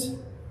placed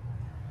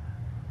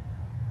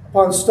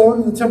upon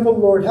stone in the temple of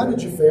the Lord, how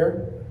did you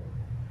fare?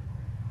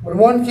 When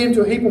one came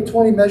to a heap of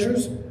 20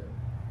 measures,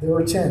 there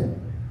were 10.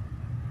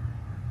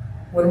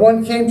 When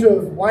one came to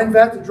a wine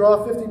vat to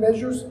draw 50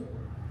 measures,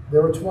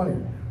 there were 20.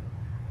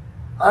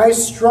 I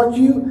struck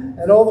you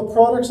and all the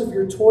products of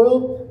your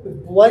toil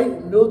with blight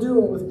and mildew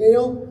and with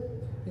hail,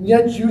 and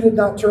yet you did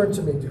not turn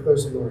to me,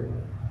 declares the Lord.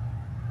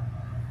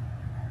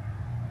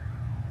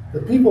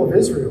 The people of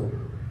Israel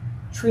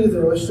treated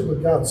their relationship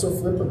with God so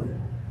flippantly.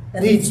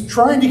 And He's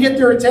trying to get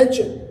their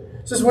attention.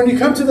 It says when you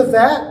come to the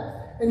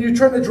vat and you're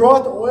trying to draw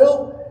out the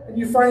oil and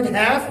you find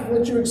half of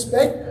what you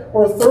expect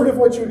or a third of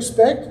what you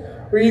expect,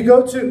 or you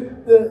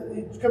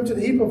come to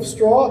the heap of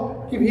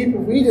straw, heap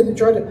of wheat, and you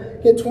try to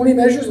get 20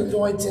 measures and it's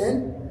only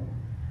 10.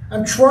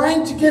 I'm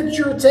trying to get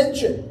your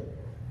attention.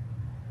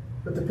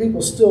 But the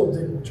people still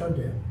didn't turn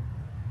to Him.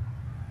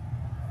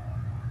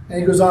 And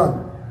He goes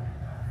on.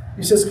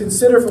 He says,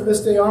 "Consider from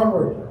this day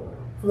onward,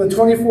 from the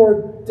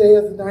 24th day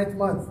of the 9th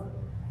month,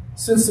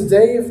 since the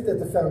day that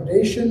the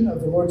foundation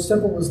of the Lord's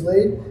temple was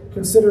laid,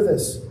 consider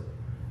this.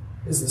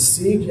 Is the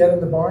seed yet in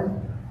the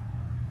barn?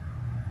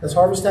 Has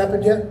harvest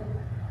happened yet?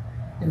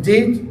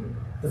 Indeed,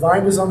 the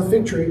vine is on the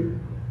fig tree.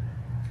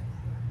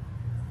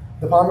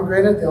 The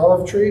pomegranate, the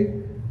olive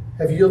tree,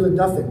 have yielded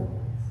nothing."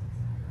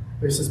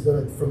 But He says,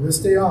 "But from this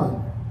day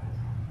on,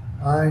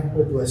 I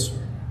will bless you."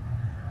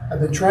 I've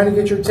been trying to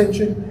get your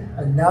attention,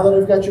 and now that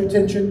I've got your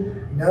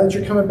attention, now that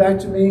you're coming back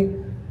to me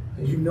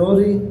in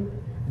humility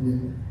and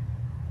in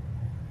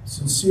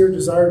sincere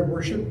desire to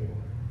worship,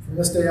 from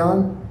this day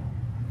on,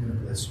 I'm going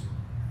to bless you.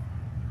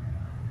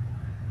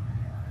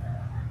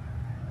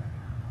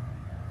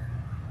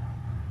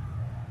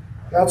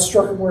 God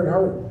struck them where it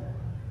hurt,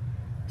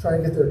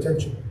 trying to get their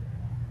attention.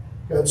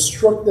 God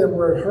struck them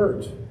where it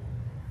hurt,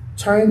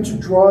 trying to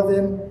draw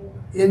them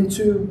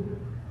into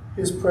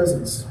His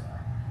presence.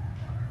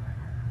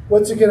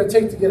 What's it going to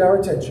take to get our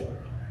attention?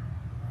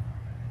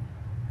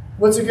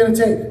 What's it going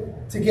to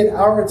take to get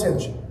our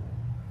attention?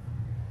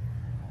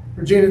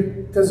 Regina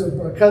does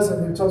a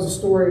cousin who tells a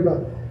story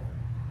about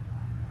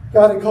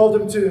God had called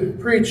him to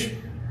preach.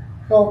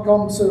 Called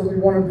him so that we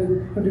wanted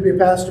him to be a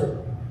pastor.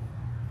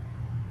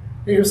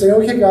 He would say,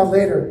 "Okay, God,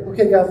 later.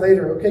 Okay, God,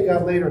 later. Okay,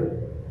 God, later.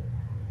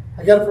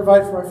 I got to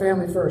provide for my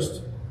family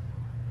first."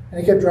 And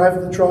he kept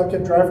driving the truck,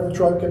 kept driving the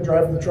truck, kept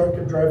driving the truck,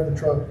 kept driving the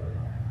truck.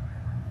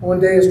 One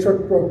day his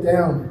truck broke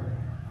down,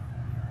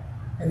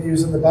 and he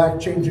was in the back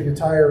changing a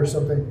tire or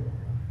something.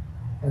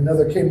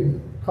 Another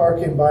car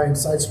came by and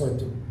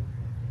sideswiped him,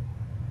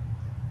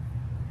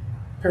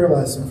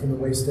 paralyzed him from the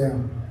waist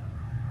down.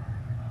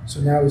 So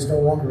now he's no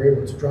longer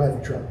able to drive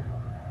the truck.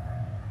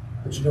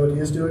 But you know what he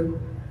is doing?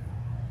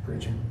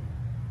 Preaching.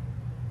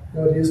 You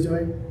know what he is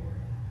doing?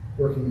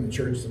 Working in the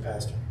church as a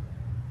pastor.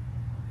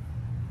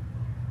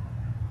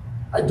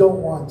 I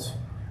don't want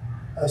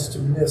us to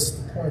miss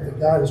the point that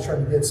God is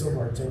trying to get some of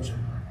our attention.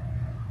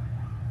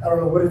 I don't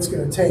know what it's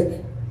going to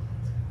take.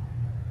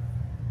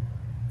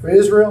 For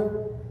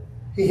Israel,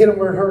 He hit them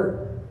where it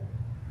hurt.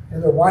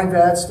 In their wine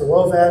vats, their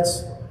oil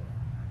vats,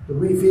 the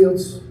wheat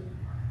fields.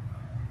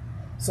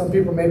 Some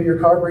people, maybe your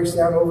car breaks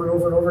down over and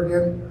over and over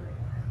again.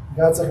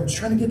 God's like, I'm just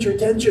trying to get your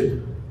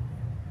attention.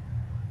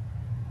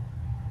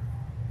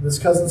 In this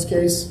cousin's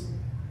case,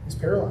 he's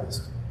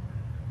paralyzed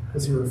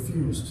because he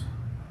refused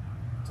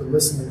to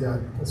listen to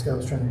God as God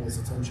was trying to get his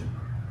attention.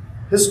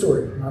 His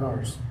story, not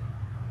ours.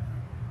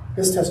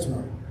 His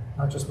testimony,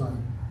 not just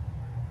mine.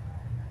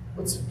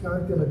 What's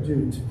God going to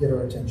do to get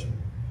our attention?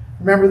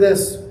 Remember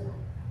this,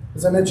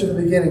 as I mentioned in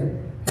the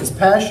beginning, His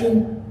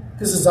passion,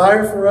 His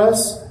desire for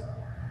us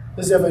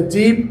is to have a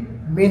deep,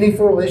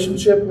 meaningful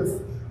relationship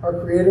with our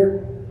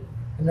Creator.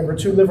 And number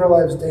 2, live our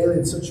lives daily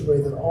in such a way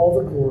that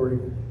all the glory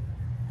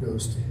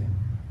goes to Him.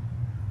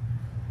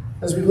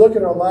 As we look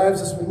at our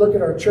lives, as we look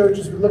at our church,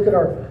 as we look at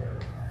our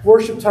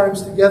worship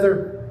times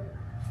together,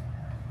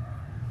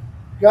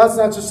 God's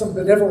not just some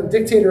benevolent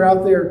dictator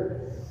out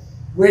there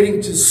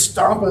waiting to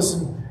stomp us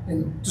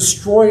and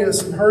destroy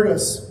us and hurt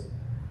us.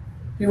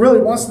 He really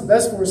wants the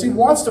best for us. He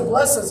wants to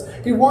bless us.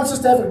 He wants us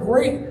to have a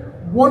great,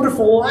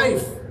 wonderful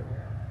life.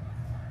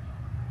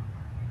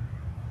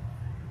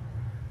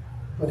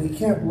 But He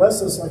can't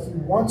bless us like He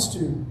wants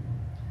to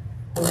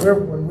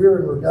when we're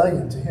in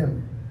rebellion to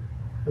Him.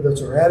 Whether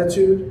it's our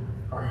attitude,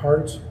 our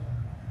heart.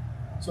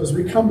 So as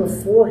we come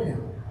before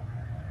Him,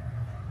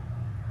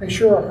 make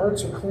sure our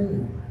hearts are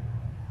clean.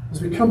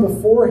 As we come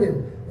before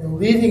Him in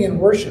leading in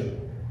worship,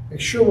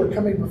 make sure we're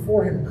coming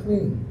before Him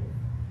clean.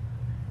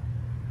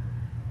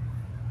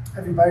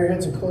 Have you bow your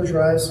heads and close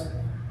your eyes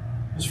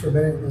just for a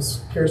minute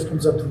as Karis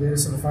comes up to lead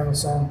us in the final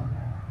song.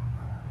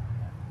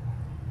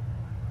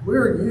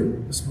 Where are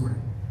you this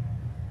morning?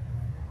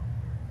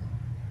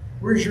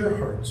 Where's your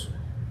heart?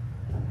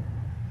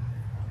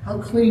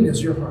 How clean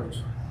is your heart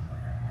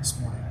this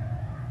morning?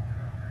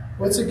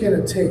 What's it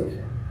going to take?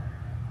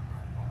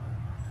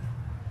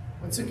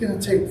 What's it going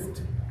to take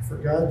for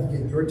God to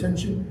get your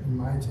attention and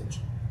my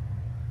attention?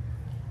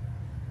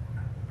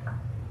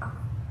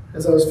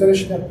 As I was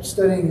finishing up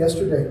studying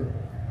yesterday,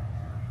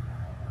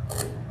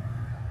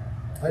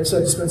 I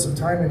decided to spend some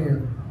time in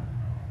here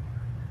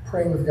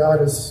praying with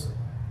God as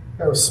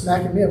God was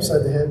smacking me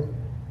upside the head,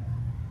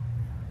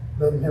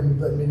 letting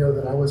me know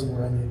that I wasn't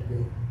where I needed to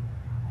be.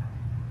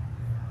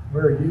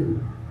 Where are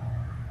you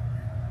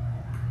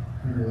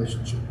in your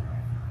relationship?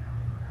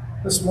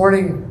 This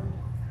morning,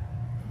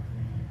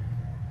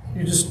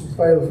 you just,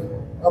 by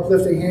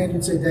uplifting a hand,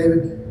 you'd say,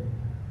 David,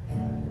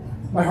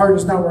 my heart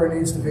is not where it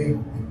needs to be.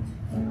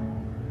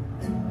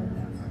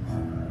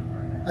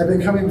 I've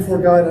been coming before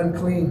God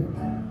unclean.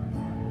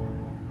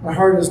 My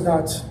heart is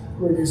not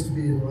where it needs to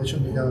be in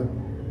relation to God.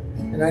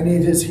 And I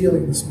need His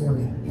healing this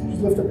morning.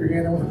 Just lift up your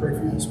hand. I want to pray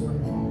for you this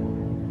morning.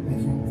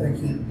 Thank you.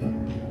 Thank you.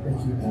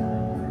 Thank you.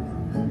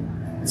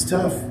 It's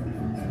tough.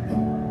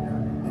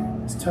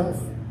 It's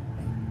tough.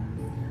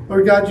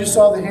 Lord God, you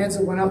saw the hands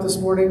that went out this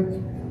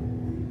morning.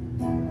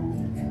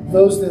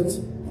 Those that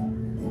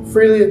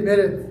freely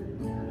admitted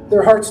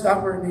their heart's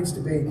not where it needs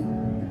to be.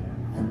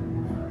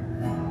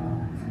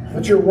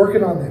 But you're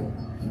working on them.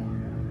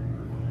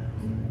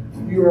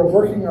 You are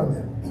working on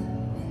them.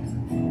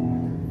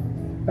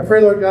 I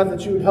pray, Lord God,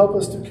 that you would help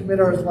us to commit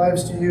our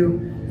lives to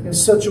you in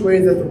such a way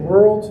that the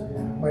world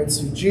might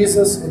see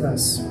Jesus in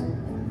us.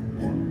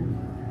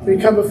 We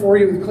come before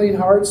you with clean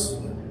hearts,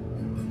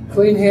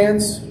 clean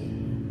hands,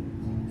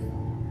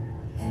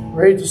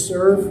 ready to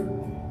serve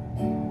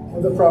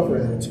with a proper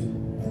attitude.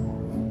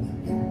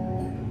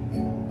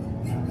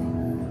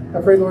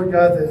 I pray, Lord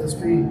God, that as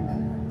we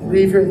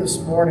leave here this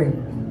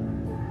morning,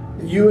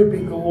 that you would be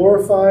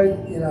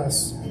glorified in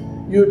us.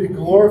 You would be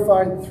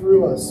glorified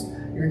through us.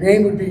 Your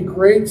name would be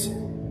great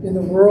in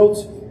the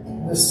world,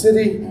 in the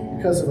city,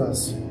 because of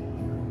us.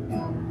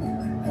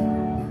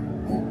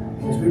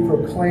 As we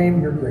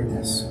proclaim your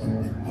greatness,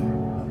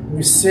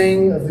 we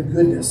sing of the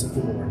goodness of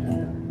the Lord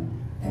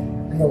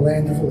in the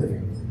land of the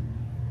living.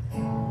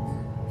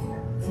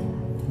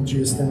 In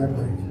Jesus' name I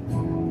pray.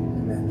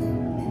 Amen.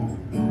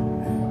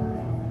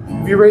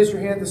 If you raise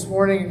your hand this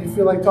morning and you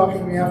feel like talking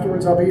to me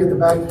afterwards, I'll be at the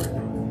back.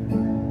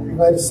 I'd be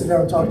glad to sit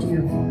down and talk to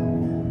you.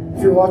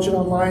 If you're watching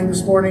online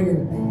this morning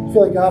and you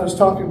feel like God is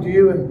talking to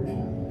you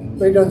and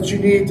let you know that you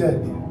need to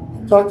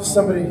talk to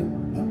somebody,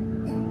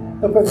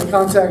 up at the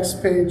contacts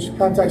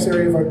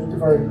area of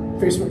our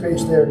Facebook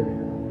page there,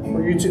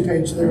 or YouTube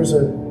page, there's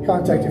a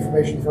contact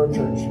information for our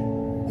church.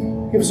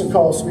 Give us a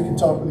call so we can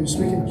talk with you, so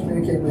we can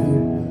communicate with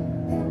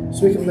you,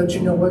 so we can let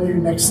you know what your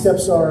next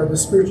steps are in the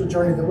spiritual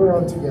journey that we're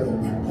on together.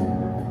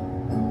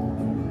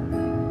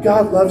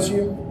 God loves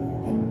you.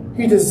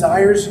 He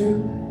desires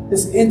you.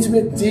 This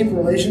intimate, deep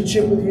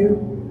relationship with you.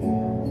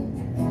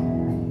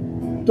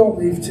 Don't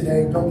leave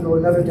today. Don't go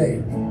another day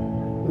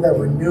without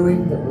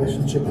renewing the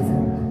relationship with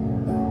Him.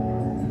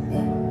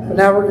 But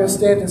now we're going to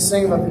stand and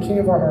sing about the King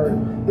of our heart.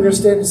 We're going to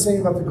stand and sing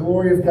about the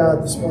glory of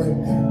God this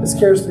morning as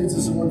Karis leads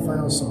us in one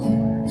final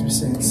song as we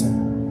sing and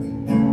sing.